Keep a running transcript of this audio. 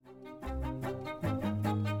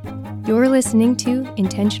You're listening to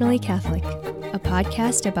Intentionally Catholic, a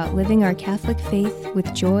podcast about living our Catholic faith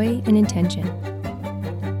with joy and intention.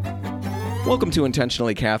 Welcome to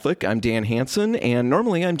Intentionally Catholic. I'm Dan Hansen, and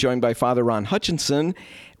normally I'm joined by Father Ron Hutchinson.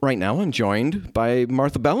 Right now I'm joined by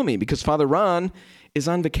Martha Bellamy because Father Ron is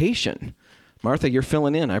on vacation. Martha, you're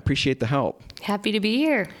filling in. I appreciate the help. Happy to be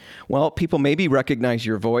here. Well, people maybe recognize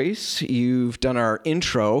your voice. You've done our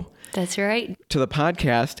intro. That's right. To the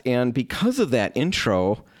podcast, and because of that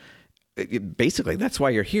intro, basically that's why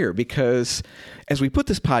you're here, because as we put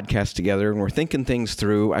this podcast together and we're thinking things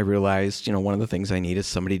through, I realized, one of the things I need is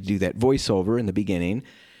somebody to do that voiceover in the beginning.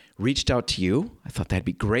 Reached out to you. I thought that'd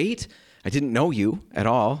be great. I didn't know you at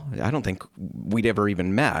all. I don't think we'd ever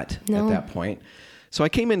even met at that point. So I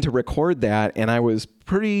came in to record that, and I was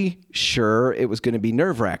pretty sure it was going to be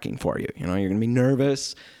nerve-wracking for you. You're going to be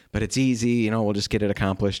nervous, but it's easy. We'll just get it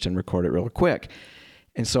accomplished and record it real quick.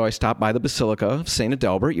 And so I stopped by the Basilica of St.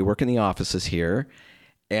 Adalbert. You work in the offices here.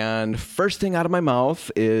 And first thing out of my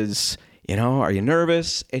mouth is, are you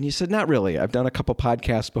nervous? And you said, not really. I've done a couple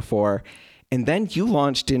podcasts before. And then you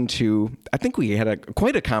launched into, I think we had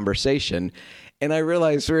quite a conversation. And I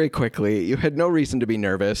realized very quickly you had no reason to be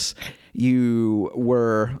nervous. You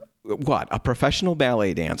were, a professional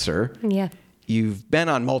ballet dancer. Yeah. You've been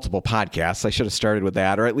on multiple podcasts. I should have started with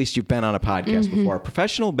that, or at least you've been on a podcast before.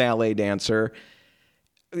 Professional ballet dancer.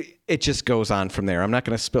 It just goes on from there. I'm not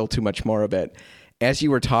going to spill too much more of it. As you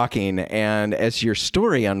were talking and as your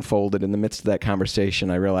story unfolded in the midst of that conversation,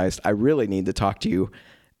 I realized I really need to talk to you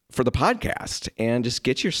for the podcast and just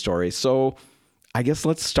get your story. So I guess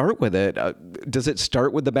let's start with it. Does it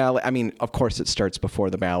start with the ballet? I mean, of course it starts before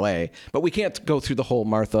the ballet, but we can't go through the whole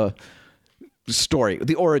Martha story,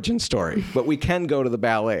 the origin story, but we can go to the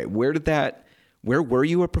ballet. Where were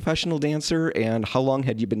you a professional dancer, and how long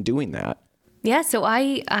had you been doing that? Yeah, so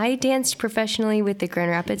I danced professionally with the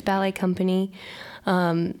Grand Rapids Ballet Company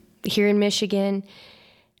here in Michigan.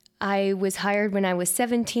 I was hired when I was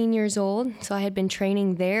 17 years old, so I had been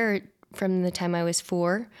training there from the time I was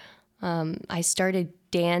 4. I started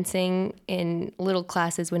dancing in little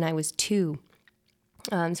classes when I was 2.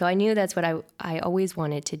 So I knew that's what I always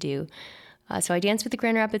wanted to do. So I danced with the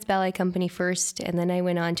Grand Rapids Ballet Company first, and then I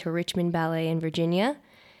went on to Richmond Ballet in Virginia.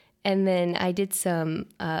 And then I did some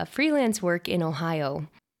freelance work in Ohio.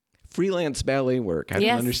 Freelance ballet work. I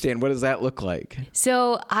don't understand. What does that look like?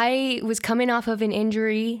 So I was coming off of an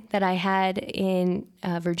injury that I had in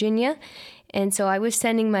Virginia. And so I was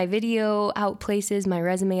sending my video out places, my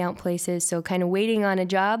resume out places. So kind of waiting on a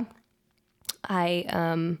job.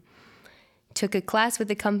 I took a class with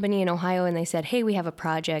the company in Ohio, and they said, hey, we have a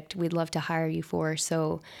project we'd love to hire you for.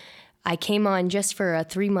 So I came on just for a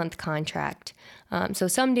 3-month contract. So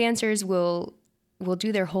some dancers will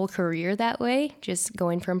do their whole career that way, just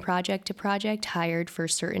going from project to project, hired for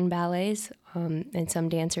certain ballets. And some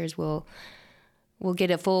dancers will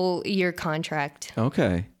get a full year contract.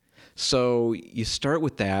 Okay. So you start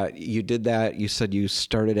with that. You did that. You said you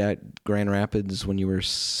started at Grand Rapids when you were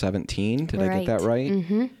 17. Did I get that right?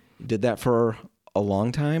 Mm-hmm. You did that for a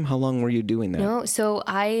long time? How long were you doing that? No. So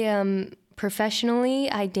I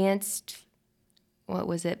professionally, I danced,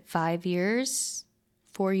 5 years,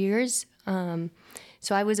 4 years.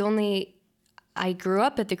 So I grew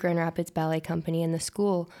up at the Grand Rapids Ballet Company in the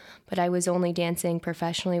school, but I was only dancing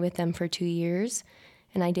professionally with them for 2 years.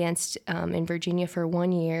 And I danced in Virginia for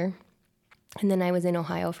 1 year. And then I was in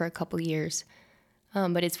Ohio for a couple years.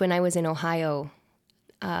 But it's when I was in Ohio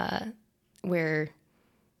where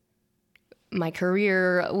my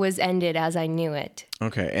career was ended as I knew it.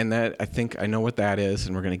 Okay. And that, I think I know what that is,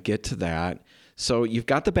 and we're going to get to that. So you've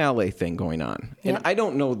got the ballet thing going on. Yep. And I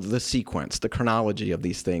don't know the sequence, the chronology of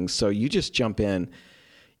these things. So you just jump in.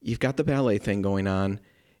 You've got the ballet thing going on,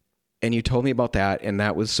 and you told me about that, and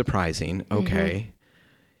that was surprising. Okay. Mm-hmm.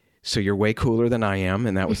 So you're way cooler than I am,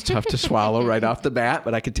 and that was tough to swallow right off the bat,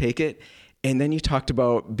 but I could take it. And then you talked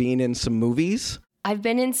about being in some movies. I've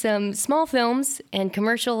been in some small films and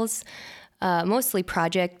commercials, mostly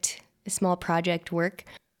small project work.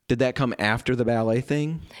 Did that come after the ballet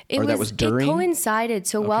thing? That was during? It coincided.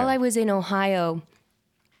 So while I was in Ohio,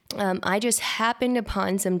 I just happened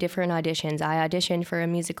upon some different auditions. I auditioned for a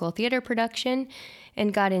musical theater production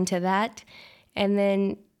and got into that. And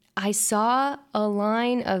then I saw a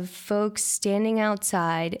line of folks standing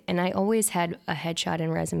outside, and I always had a headshot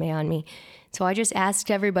and resume on me. So I just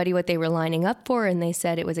asked everybody what they were lining up for, and they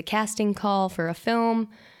said it was a casting call for a film.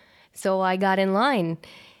 So I got in line.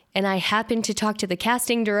 And I happened to talk to the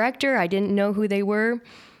casting director. I didn't know who they were.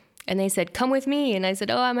 And they said, come with me. And I said,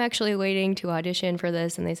 oh, I'm actually waiting to audition for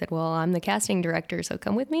this. And they said, well, I'm the casting director, so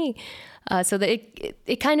come with me. So that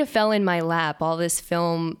it kind of fell in my lap, all this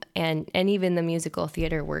film and even the musical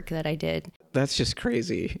theater work that I did. That's just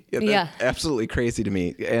crazy. Yeah. Absolutely crazy to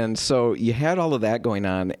me. And so you had all of that going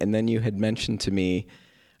on, and then you had mentioned to me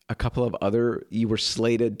a couple of you were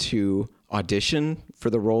slated to audition for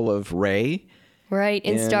the role of Rey. Right,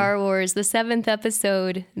 in Star Wars, the 7th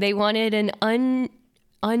episode, they wanted an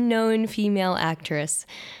unknown female actress.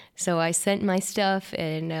 So I sent my stuff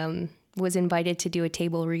and was invited to do a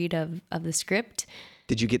table read of the script.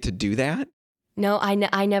 Did you get to do that? No,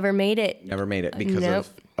 I never made it. Never made it because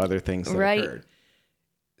of other things that occurred.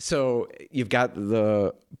 So you've got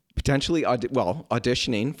the potentially,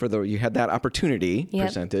 auditioning for you had that opportunity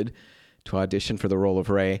presented to audition for the role of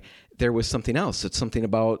Rey. There was something else. It's something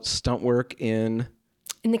about stunt work in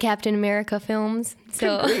the Captain America films.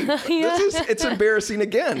 So it's embarrassing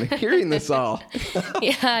again, hearing this all.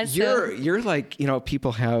 Yeah. You're like,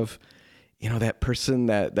 people have, that person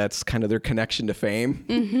that's kind of their connection to fame.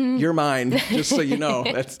 Mm-hmm. You're mine, just so you know.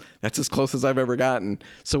 That's as close as I've ever gotten.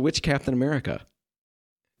 So which Captain America?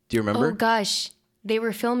 Do you remember? Oh gosh, they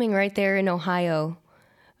were filming right there in Ohio.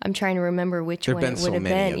 I'm trying to remember which one it would have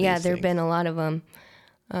been. Yeah, there've been a lot of them.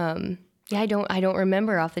 I don't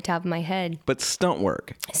remember off the top of my head. But stunt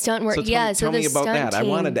work. So tell me about that. I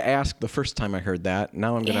wanted to ask the first time I heard that.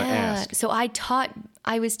 Now I'm going to ask. So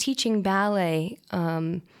I was teaching ballet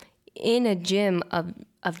in a gym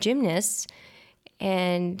of gymnasts.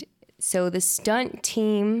 And so the stunt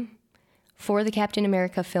team for the Captain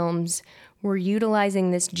America films were utilizing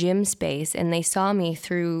this gym space, and they saw me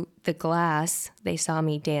through the glass. They saw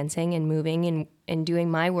me dancing and moving and doing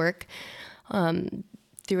my work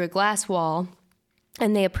through a glass wall,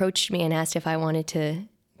 and they approached me and asked if I wanted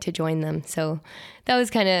to join them. So that was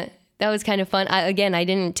kind of fun. I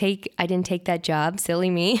didn't take that job. Silly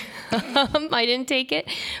me. I didn't take it,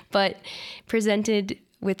 but presented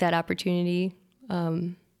with that opportunity.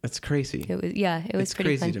 That's crazy. It was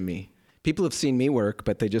pretty crazy fun. To me. People have seen me work,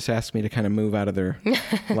 but they just ask me to kind of move out of their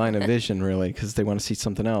line of vision, really, because they want to see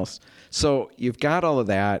something else. So you've got all of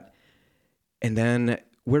that, and then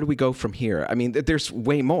where do we go from here? I mean, there's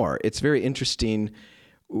way more. It's very interesting.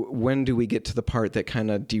 When do we get to the part that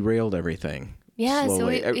kind of derailed everything? Yeah,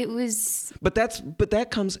 slowly? So it was... But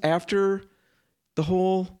that comes after the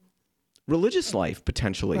whole religious life,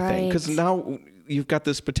 potentially, thing. Because now you've got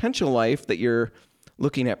this potential life that you're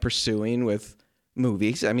looking at pursuing with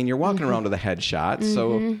movies. I mean, you're walking around with a headshot,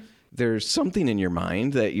 so there's something in your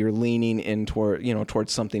mind that you're leaning in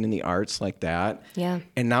towards something in the arts like that. Yeah.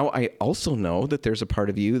 And now I also know that there's a part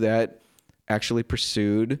of you that actually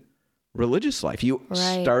pursued religious life. You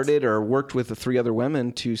started or worked with the 3 other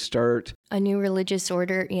women to start a new religious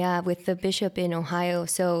order, with the bishop in Ohio,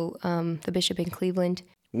 so the bishop in Cleveland.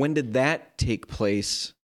 When did that take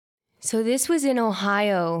place? So this was in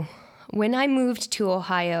Ohio. When I moved to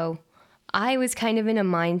Ohio, I was kind of in a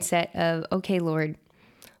mindset of, okay, Lord,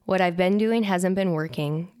 what I've been doing hasn't been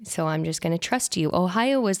working, so I'm just going to trust you.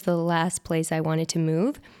 Ohio was the last place I wanted to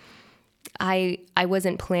move. I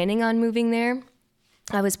wasn't planning on moving there.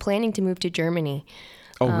 I was planning to move to Germany.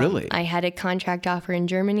 Oh, really? I had a contract offer in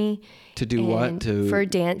Germany. To do what?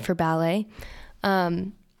 For ballet.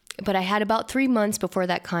 But I had about 3 months before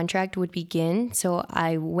that contract would begin, so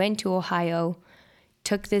I went to Ohio,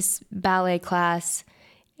 took this ballet class,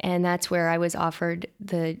 and that's where I was offered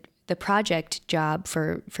the project job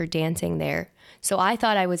for dancing there. So I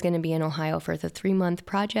thought I was going to be in Ohio for the 3-month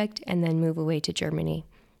project and then move away to Germany.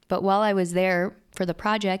 But while I was there for the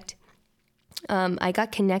project, I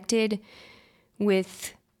got connected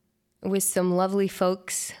with some lovely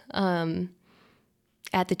folks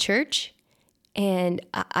at the church. And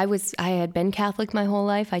I had been Catholic my whole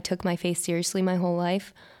life. I took my faith seriously my whole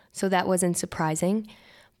life. So that wasn't surprising.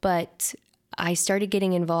 But I started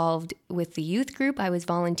getting involved with the youth group. I was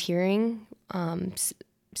volunteering,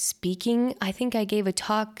 speaking. I think I gave a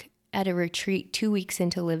talk at a retreat 2 weeks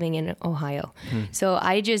into living in Ohio. So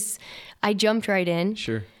I jumped right in.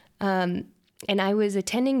 Sure. And I was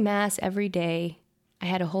attending Mass every day. I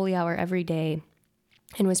had a holy hour every day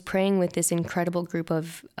and was praying with this incredible group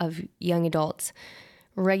of young adults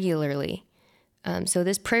regularly. So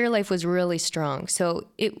this prayer life was really strong. So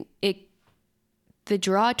the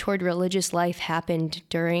draw toward religious life happened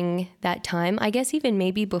during that time. I guess even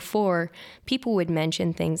maybe before, people would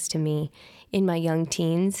mention things to me in my young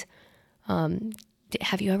teens.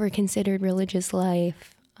 Have you ever considered religious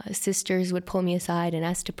life? Sisters would pull me aside and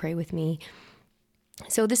ask to pray with me.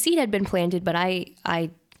 So the seed had been planted, but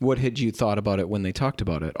I What had you thought about it when they talked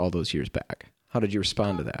about it all those years back? How did you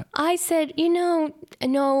respond to that? I said,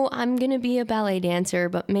 no, I'm going to be a ballet dancer,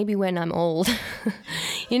 but maybe when I'm old.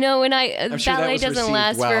 When ballet doesn't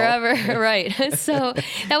last forever. Right. So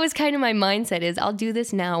that was kind of my mindset is I'll do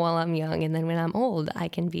this now while I'm young. And then when I'm old, I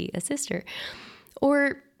can be a sister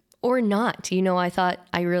or not. I thought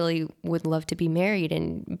I really would love to be married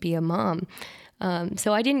and be a mom.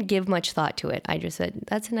 So I didn't give much thought to it. I just said,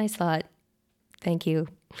 that's a nice thought. Thank you.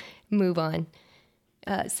 Move on.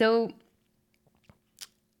 So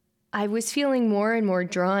I was feeling more and more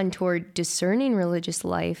drawn toward discerning religious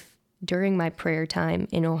life during my prayer time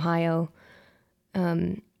in Ohio.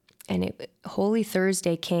 Holy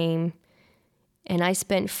Thursday came, and I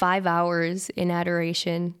spent 5 hours in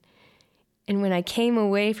adoration. And when I came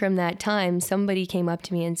away from that time, somebody came up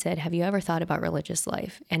to me and said, have you ever thought about religious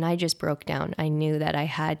life? And I just broke down. I knew that I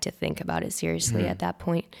had to think about it seriously at that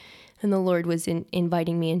point. And the Lord was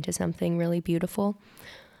inviting me into something really beautiful.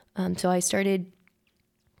 So I started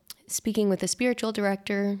speaking with a spiritual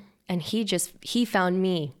director, and he found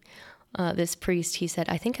me, this priest. He said,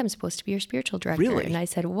 I think I'm supposed to be your spiritual director. Really? And I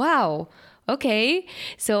said, wow, okay.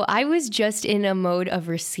 So I was just in a mode of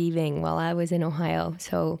receiving while I was in Ohio.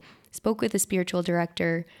 So spoke with a spiritual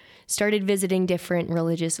director, started visiting different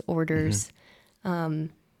religious orders, and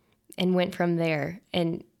went from there.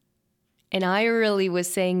 And I really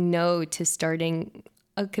was saying no to starting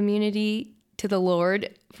a community to the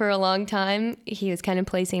Lord for a long time. He was kind of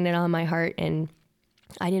placing it on my heart, and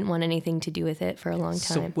I didn't want anything to do with it for a long time.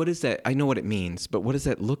 So what is that? I know what it means, but what does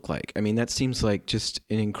that look like? I mean, that seems like just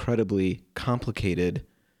an incredibly complicated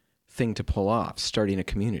thing to pull off, starting a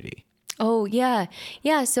community. Oh, yeah.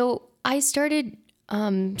 Yeah, so I started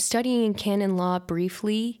studying canon law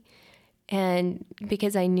briefly, and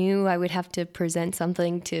because I knew I would have to present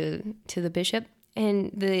something to the bishop.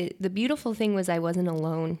 And the beautiful thing was I wasn't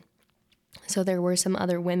alone. So there were some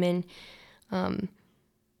other women,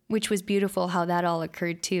 which was beautiful how that all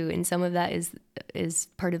occurred too. And some of that is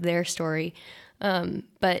part of their story.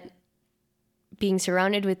 But being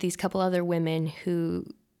surrounded with these couple other women who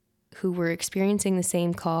were experiencing the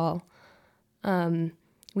same call,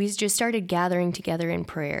 we just started gathering together in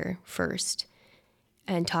prayer first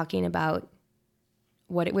and talking about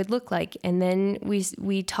what it would look like. And then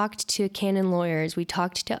we talked to canon lawyers. We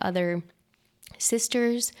talked to other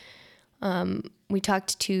sisters. We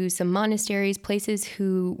talked to some monasteries, places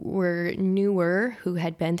who were newer, who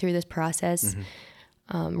had been through this process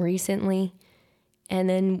recently. And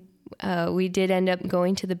then we did end up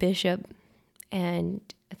going to the bishop, and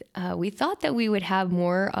we thought that we would have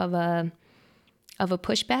more of a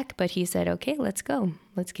pushback, but he said, okay, let's go.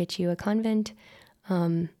 Let's get you a convent.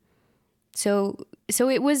 So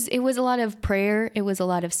it was a lot of prayer. It was a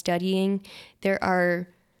lot of studying. There are,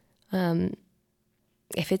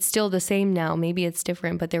 if it's still the same now, maybe it's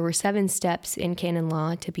different, but there were 7 steps in canon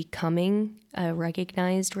law to becoming a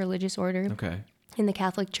recognized religious order in the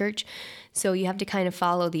Catholic Church. So you have to kind of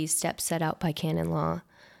follow these steps set out by canon law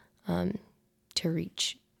to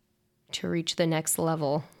reach the next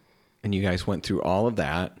level. And you guys went through all of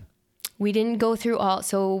that. We didn't go through all.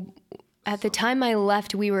 So at the time I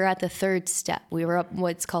left, we were at the 3rd step. We were up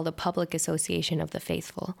what's called a public association of the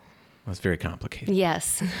faithful. That's very complicated.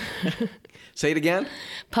 Yes. Say it again.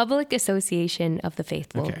 Public association of the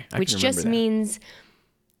faithful, okay, which just means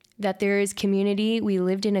that there is community. We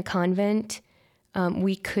lived in a convent.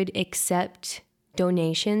 We could accept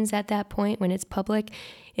donations at that point when it's public.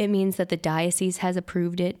 It means that the diocese has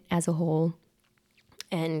approved it as a whole.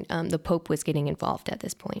 And the Pope was getting involved at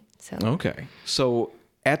this point. So okay. So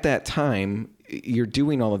at that time, you're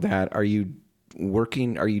doing all of that. Are you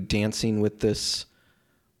working? Are you dancing with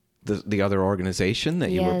the other organization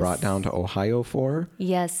that you were brought down to Ohio for?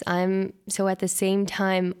 Yes, so at the same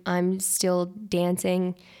time, I'm still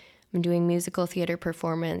dancing. I'm doing musical theater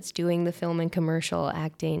performance, doing the film and commercial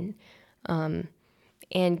acting, and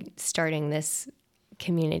starting this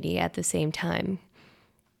community at the same time.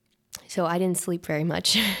 So I didn't sleep very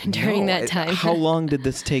much during that time. How long did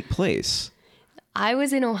this take place? I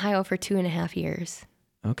was in Ohio for 2.5 years.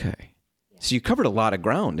 Okay. So you covered a lot of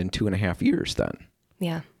ground in 2.5 years then.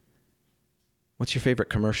 Yeah. What's your favorite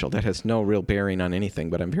commercial? That has no real bearing on anything,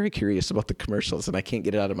 but I'm very curious about the commercials, and I can't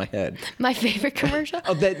get it out of my head. My favorite commercial?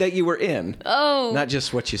 that you were in. Oh. Not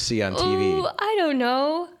just what you see on TV. Oh, I don't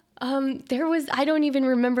know. I don't even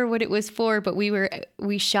remember what it was for, but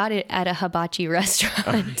we shot it at a hibachi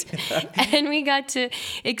restaurant and we got to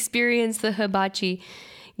experience the hibachi.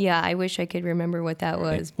 Yeah, I wish I could remember what that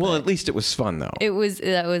was. Well, at least it was fun though.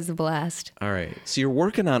 That was a blast. All right. So you're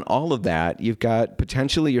working on all of that. You've got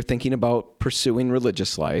potentially you're thinking about pursuing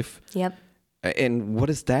religious life. Yep. And what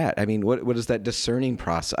is that? I mean, what is that discerning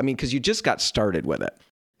process? I mean, because you just got started with it.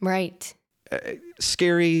 Right.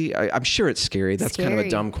 Scary. I'm sure it's scary. That's kind of a Scary.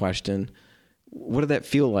 dumb question. What did that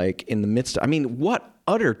feel like in the midst of, I mean, what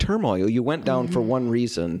utter turmoil? You went down for one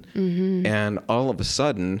reason, and all of a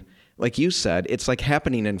sudden, like you said, it's like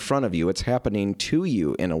happening in front of you. It's happening to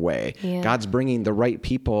you in a way. Yeah. God's bringing the right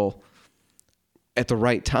people at the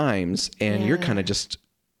right times, and you're kind of just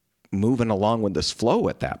moving along with this flow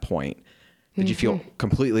at that point. Did you feel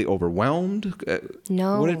completely overwhelmed?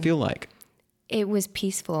 No. What did it feel like? It was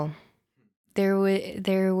peaceful. There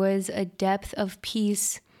was a depth of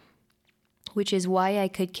peace, which is why I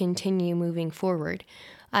could continue moving forward.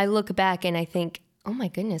 I look back and I think, oh my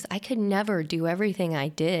goodness, I could never do everything I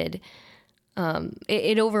did.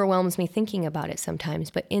 It overwhelms me thinking about it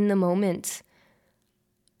sometimes, but in the moments,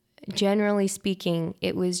 generally speaking,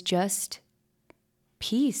 it was just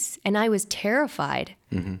peace. And I was terrified.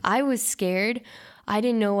 I was scared. I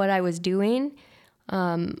didn't know what I was doing.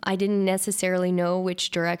 I didn't necessarily know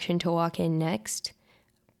which direction to walk in next.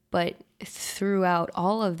 But throughout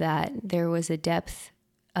all of that, there was a depth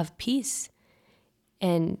of peace.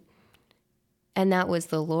 And that was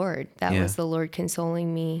the Lord. That was the Lord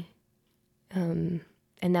consoling me. And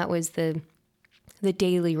that was the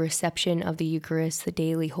daily reception of the Eucharist, the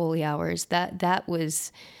daily holy hours. That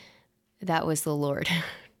was the Lord.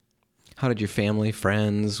 How did your family,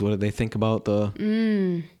 friends, what did they think about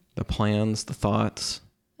the plans, the thoughts?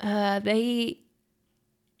 They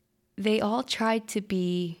all tried to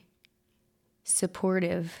be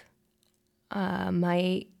supportive.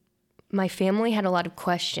 My family had a lot of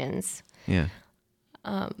questions. Yeah.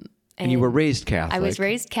 And you were raised Catholic. I was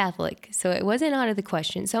raised Catholic, so it wasn't out of the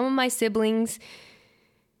question. Some of my siblings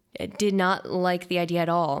did not like the idea at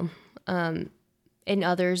all. And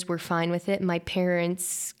others were fine with it. My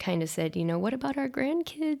parents kind of said, what about our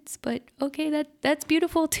grandkids? But okay, that's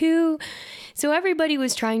beautiful too. So everybody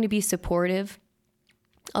was trying to be supportive.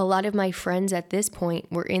 A lot of my friends at this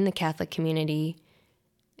point were in the Catholic community,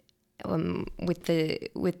 with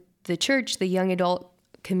the church, the young adult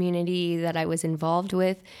community that I was involved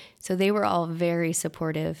with. So they were all very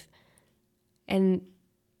supportive. And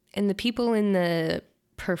the people in the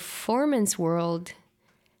performance world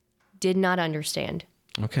did not understand.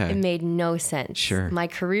 Okay. It made no sense. Sure. My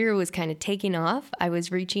career was kind of taking off. I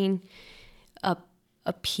was reaching a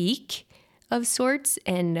peak of sorts,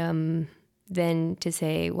 and then to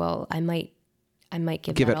say, well, I might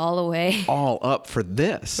give it all away. All up for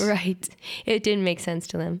this. Right. It didn't make sense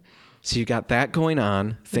to them. So you got that going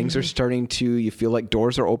on. Things are starting to, you feel like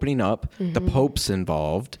doors are opening up. The Pope's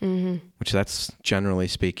involved, which that's, generally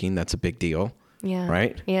speaking, that's a big deal. Yeah.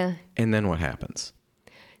 Right? Yeah. And then what happens?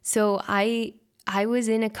 So I was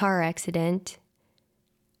in a car accident.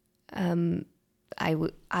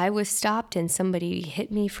 I was stopped and somebody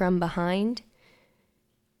hit me from behind,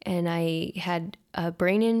 and I had a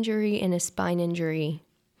brain injury and a spine injury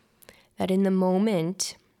that in the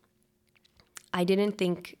moment I didn't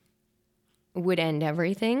think would end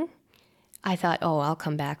everything. I thought, I'll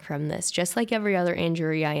come back from this. Just like every other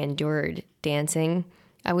injury I endured dancing,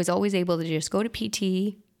 I was always able to just go to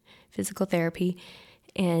PT, physical therapy,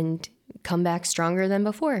 and come back stronger than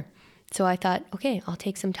before. So I thought, okay, I'll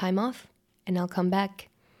take some time off and I'll come back.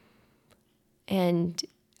 And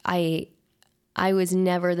I was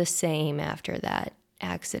never the same after that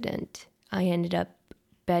accident. I ended up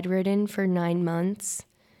bedridden for 9 months,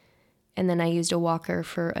 and then I used a walker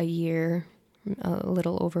for a year, a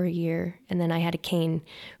little over a year, and then I had a cane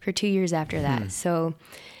for 2 years after that. So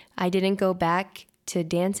I didn't go back to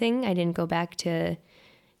dancing. I didn't go back to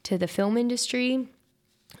the film industry,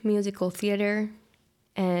 musical theater,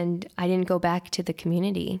 and I didn't go back to the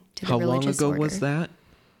community, to the religious order. How long ago was that?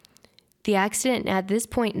 The accident, at this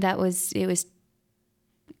point, it was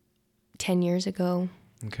 10 years ago.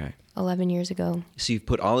 Okay. 11 years ago. So you've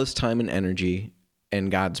put all this time and energy,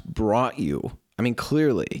 and God's brought you,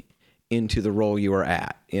 clearly, into the role you are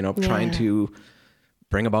at, trying to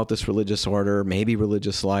bring about this religious order, maybe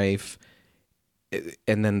religious life.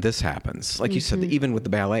 And then this happens. Like you said, even with the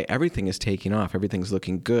ballet, everything is taking off. Everything's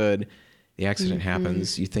looking good. The accident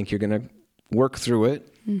happens. You think you're going to work through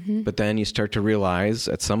it, but then you start to realize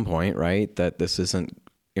at some point, right, that this isn't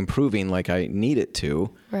improving like I need it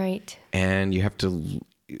to. Right. And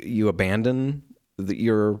you abandon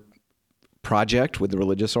your project with the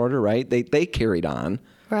religious order, right? They carried on.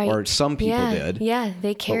 Right. Or some people did. Yeah,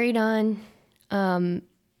 they carried on.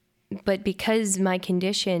 But because my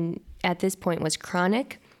condition at this point was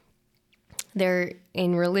chronic,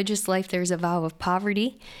 in religious life, there's a vow of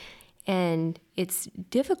poverty, and it's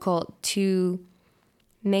difficult to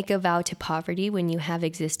make a vow to poverty when you have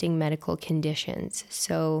existing medical conditions.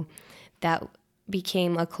 So that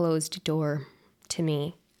became a closed door to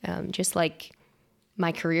me, just like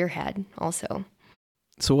my career had also.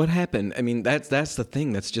 So what happened? I mean, that's the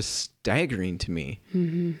thing that's just staggering to me.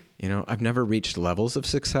 Mm-hmm. You know, I've never reached levels of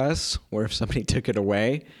success where if somebody took it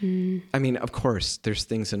away, I mean, of course, there's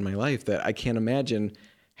things in my life that I can't imagine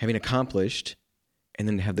having accomplished and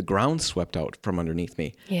then have the ground swept out from underneath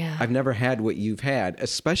me. Yeah. I've never had what you've had,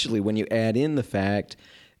 especially when you add in the fact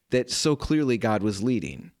that so clearly God was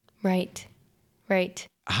leading. Right.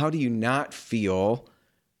 How do you not feel,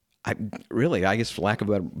 I guess for lack of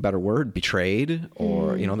a better word, betrayed,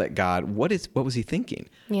 or, that God, what was he thinking?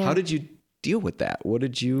 Yeah. How did you deal with that? What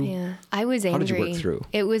did you? Yeah, I was angry. How did you work through?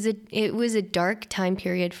 It was a dark time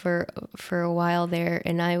period for a while there,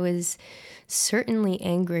 and I was certainly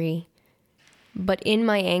angry. But in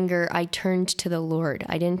my anger, I turned to the Lord.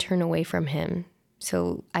 I didn't turn away from him.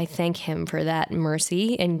 So I thank him for that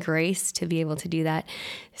mercy and grace to be able to do that.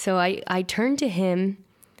 So I turned to him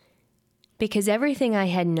because everything I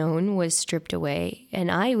had known was stripped away, and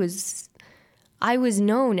I was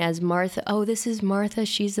known as Martha. Oh, this is Martha.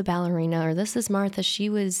 She's a ballerina. Or this is Martha. She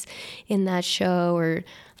was in that show. Or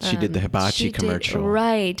she did the hibachi commercial.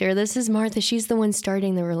 Right. Or this is Martha. She's the one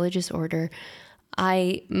starting the religious order.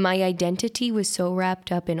 My identity was so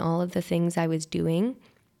wrapped up in all of the things I was doing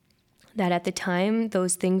that at the time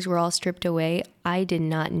those things were all stripped away, I did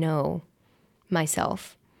not know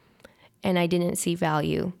myself. And I didn't see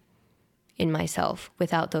value in myself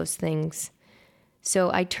without those things.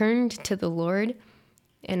 So I turned to the Lord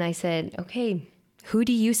and I said, okay, who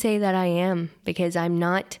do you say that I am? Because I'm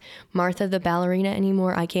not Martha the ballerina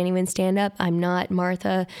anymore. I can't even stand up. I'm not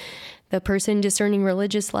Martha, the person discerning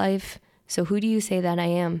religious life. So who do you say that I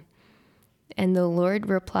am? And the Lord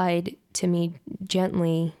replied to me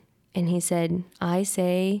gently, and he said, I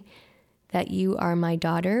say that you are my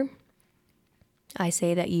daughter. I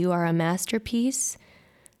say that you are a masterpiece.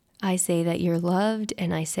 I say that you're loved,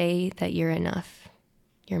 and I say that you're enough.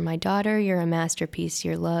 You're my daughter, you're a masterpiece,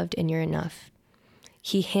 you're loved, and you're enough.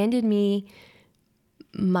 He handed me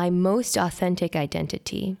my most authentic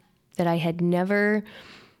identity that I had never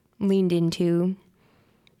leaned into.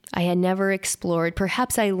 I had never explored.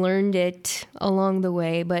 Perhaps I learned it along the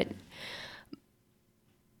way, but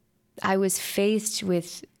I was faced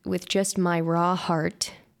with just my raw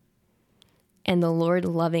heart and the Lord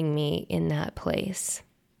loving me in that place.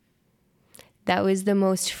 That was the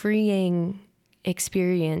most freeing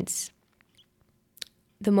experience,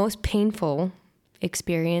 the most painful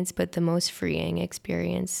experience, but the most freeing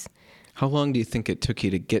experience. How long do you think it took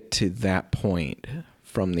you to get to that point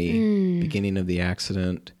from the beginning of the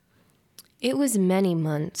accident? It was many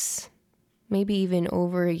months, maybe even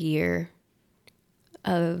over a year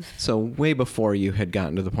of... So way before you had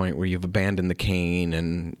gotten to the point where you've abandoned the cane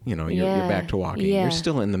and, you're back to walking. Yeah. You're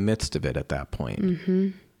still in the midst of it at that point. Mm-hmm.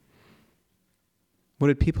 What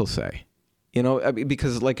did people say?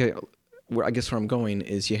 Because I guess where I'm going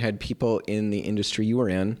is you had people in the industry you were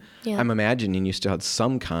in. Yeah. I'm imagining you still had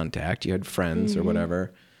some contact. You had friends or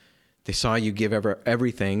whatever. They saw you give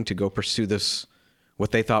everything to go pursue this, what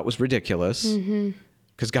they thought was ridiculous,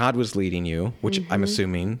 because God was leading you, which I'm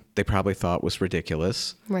assuming they probably thought was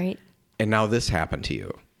ridiculous. Right. And now this happened to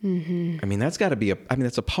you. Mm-hmm. I mean, that's got to be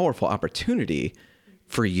that's a powerful opportunity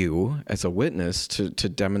for you as a witness to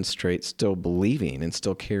demonstrate still believing and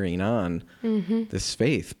still carrying on this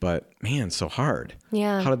faith. But man, so hard.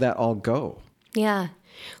 Yeah. How did that all go? Yeah.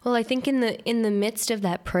 Well, I think in the midst of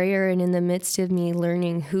that prayer and in the midst of me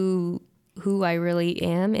learning who I really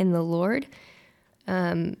am in the Lord,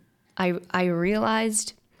 I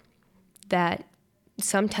realized that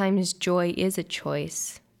sometimes joy is a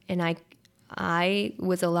choice, and I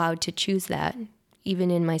was allowed to choose that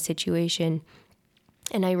even in my situation.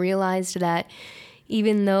 And I realized that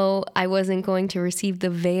even though I wasn't going to receive the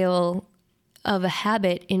veil of a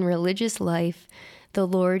habit in religious life, the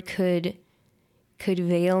Lord could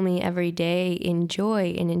veil me every day in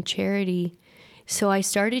joy and in charity. So I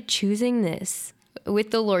started choosing this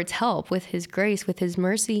with the Lord's help, with his grace, with his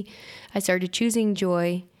mercy. I started choosing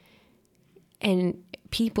joy, and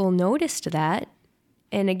people noticed that.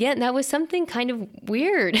 And again, that was something kind of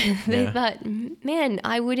weird. They thought, man,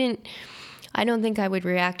 I don't think I would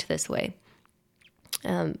react this way.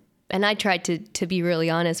 And I tried to be really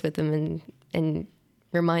honest with them and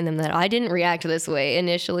remind them that I didn't react this way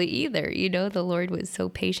initially either. The Lord was so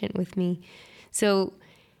patient with me. So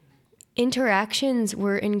interactions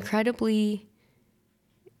were incredibly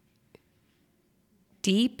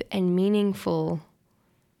deep and meaningful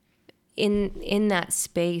in that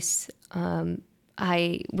space.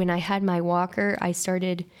 when I had my walker, I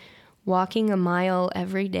started walking a mile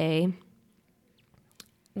every day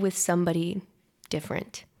with somebody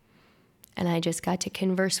different. And I just got to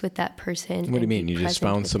converse with that person. What do you mean? You just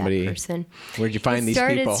found somebody? Where'd you find these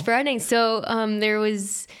people? It started spreading. So there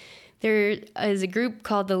is a group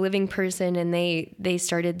called The Living Person, and they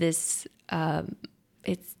started this.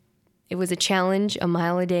 It was a challenge, a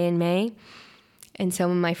mile a day in May. And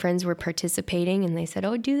some of my friends were participating, and they said,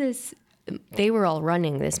 "Oh, do this." They were all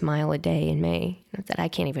running this mile a day in May. I said, "I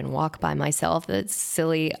can't even walk by myself. That's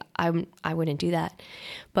silly. I wouldn't do that."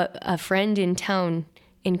 But a friend in town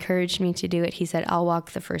encouraged me to do it. He said, "I'll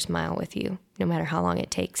walk the first mile with you, no matter how long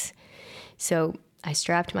it takes." So I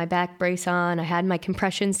strapped my back brace on. I had my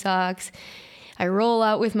compression socks. I roll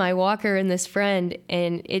out with my walker and this friend,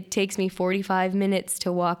 and it takes me 45 minutes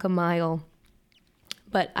to walk a mile.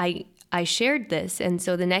 But I shared this, and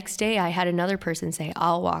so the next day I had another person say,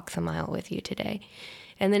 "I'll walk the mile with you today."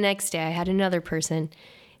 And the next day I had another person.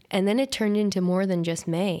 And then it turned into more than just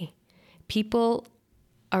May. People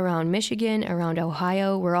around Michigan, around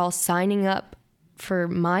Ohio, were all signing up for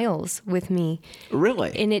miles with me.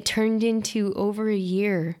 Really? And it turned into over a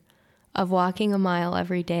year of walking a mile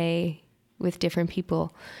every day with different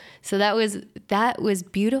people. So that was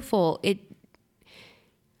beautiful.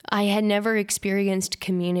 I had never experienced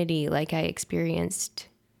community like I experienced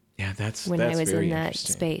when I was in that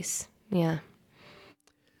space. Yeah.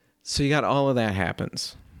 So you got all of that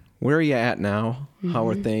happens. Where are you at now? Mm-hmm. How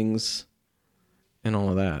are things and all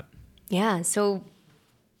of that? Yeah. So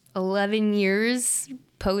 11 years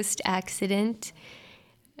post-accident,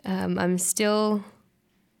 I'm still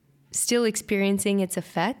experiencing its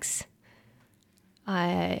effects.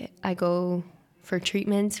 I go for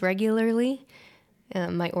treatments regularly.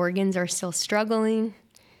 My organs are still struggling.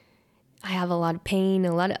 I have a lot of pain,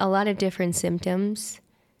 a lot of different symptoms.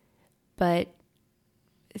 But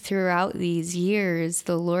throughout these years,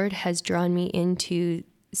 the Lord has drawn me into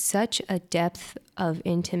such a depth of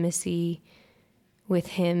intimacy with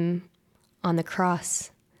Him on the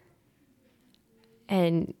cross.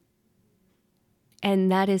 And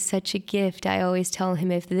that is such a gift. I always tell Him,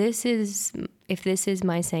 if this is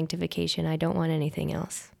my sanctification, I don't want anything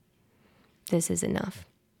else. This is enough.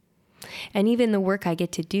 And even the work I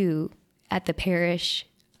get to do at the parish,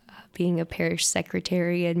 being a parish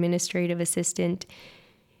secretary, administrative assistant,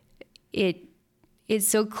 it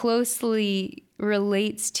so closely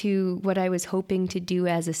relates to what I was hoping to do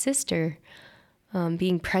as a sister,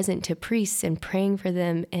 being present to priests and praying for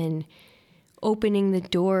them and opening the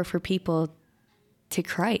door for people to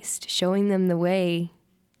Christ, showing them the way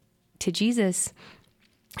to Jesus.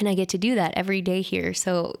 And I get to do that every day here.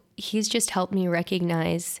 So He's just helped me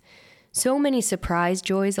recognize so many surprise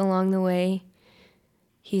joys along the way.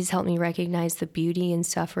 He's helped me recognize the beauty in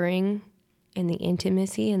suffering and the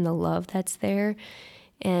intimacy and the love that's there.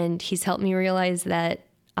 And He's helped me realize that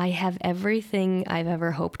I have everything I've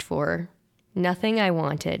ever hoped for. Nothing I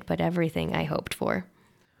wanted, but everything I hoped for.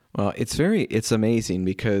 Well, it's amazing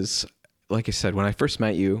because, like I said, when I first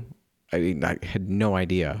met you, I had no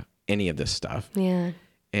idea any of this stuff. Yeah.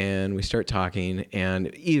 And we start talking, and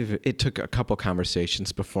it took a couple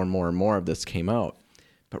conversations before more and more of this came out.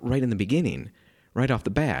 But right in the beginning, right off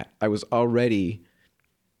the bat, I was already,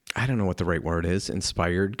 I don't know what the right word is,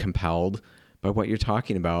 inspired, compelled by what you're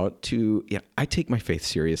talking about I take my faith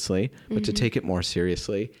seriously, but to take it more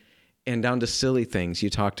seriously. And down to silly things. You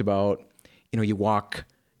talked about, you walk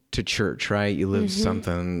to church, right? You live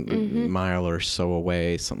something mile or so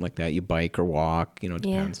away, something like that. You bike or walk, it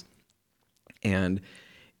depends. Yeah. And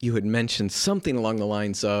you had mentioned something along the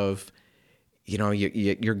lines of,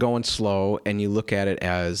 you're going slow and you look at it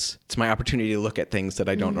as, it's my opportunity to look at things that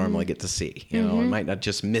I don't normally get to see. I might not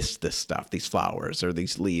just miss this stuff, these flowers or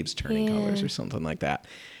these leaves turning colors or something like that.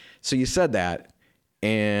 So you said that,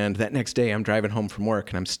 and that next day I'm driving home from work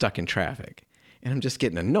and I'm stuck in traffic. And I'm just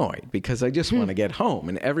getting annoyed because I just want to get home,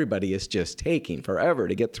 and everybody is just taking forever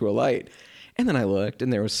to get through a light. And then I looked,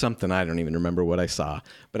 and there was something, I don't even remember what I saw,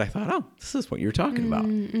 but I thought, oh, this is what you're talking about.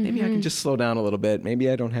 Maybe I can just slow down a little bit. Maybe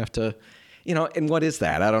I don't have to, and what is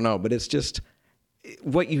that? I don't know, but it's just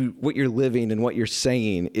what you're living and what you're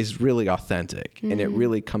saying is really authentic, and it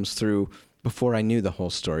really comes through. Before I knew the whole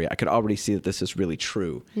story, I could already see that this is really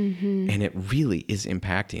true, and it really is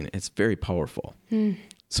impacting. It's very powerful.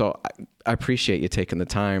 So I appreciate you taking the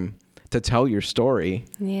time to tell your story.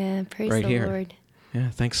 Yeah, praise right the here. Lord. Yeah,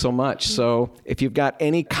 thanks so much. So if you've got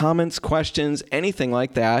any comments, questions, anything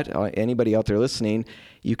like that, anybody out there listening,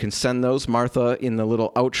 you can send those. Martha, in the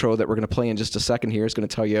little outro that we're going to play in just a second here, is going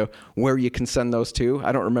to tell you where you can send those to.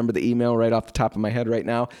 I don't remember the email right off the top of my head right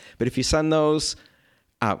now, but if you send those,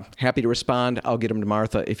 happy to respond. I'll get them to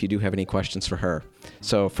Martha if you do have any questions for her.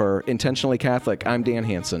 So for Intentionally Catholic, I'm Dan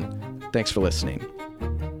Hansen. Thanks for listening.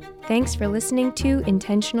 Thanks for listening to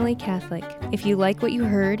Intentionally Catholic. If you like what you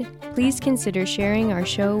heard, please consider sharing our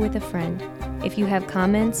show with a friend. If you have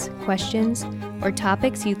comments, questions, or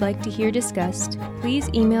topics you'd like to hear discussed, please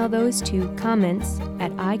email those to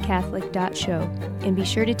comments@icatholic.show, and be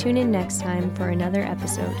sure to tune in next time for another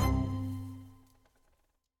episode.